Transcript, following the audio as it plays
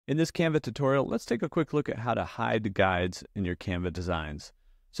In this Canva tutorial, let's take a quick look at how to hide guides in your Canva designs.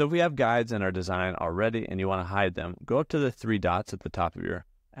 So if we have guides in our design already and you want to hide them, go up to the three dots at the top of your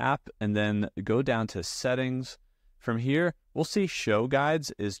app and then go down to settings. From here, we'll see show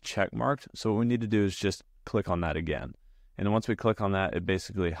guides is checkmarked. So what we need to do is just click on that again. And once we click on that, it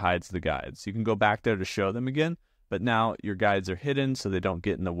basically hides the guides. You can go back there to show them again, but now your guides are hidden so they don't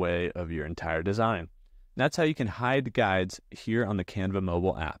get in the way of your entire design. And that's how you can hide guides here on the Canva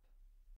mobile app.